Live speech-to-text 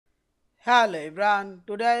Hello everyone,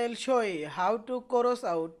 today I will show you how to cross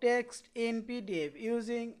out text in PDF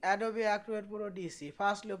using Adobe Acrobat Pro DC.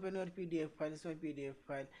 First open your PDF file, this is my PDF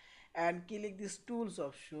file, and click this tools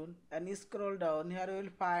option and scroll down. Here you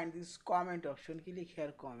will find this comment option, click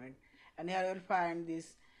here comment, and here you will find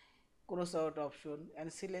this cross out option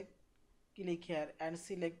and click here and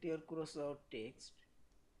select your cross out text,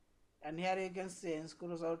 and here you can change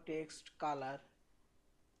cross out text color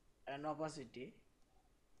and opacity.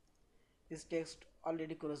 This text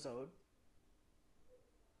already cross out,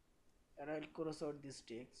 and I will cross out this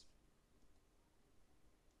text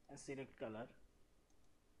and select color,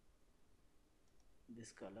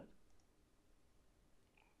 this color.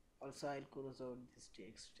 Also I will cross out this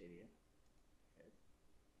text area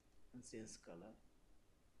and change color.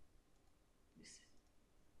 This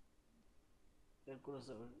I will cross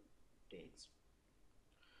out text.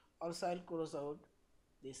 Also I will cross out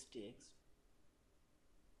this text.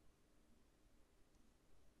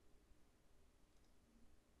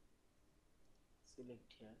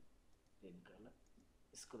 Select here red color,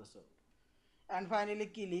 cross out, and finally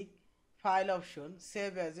click file option,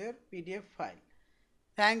 save as your PDF file.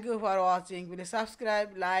 Thank you for watching. Please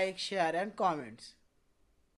subscribe, like, share and comments.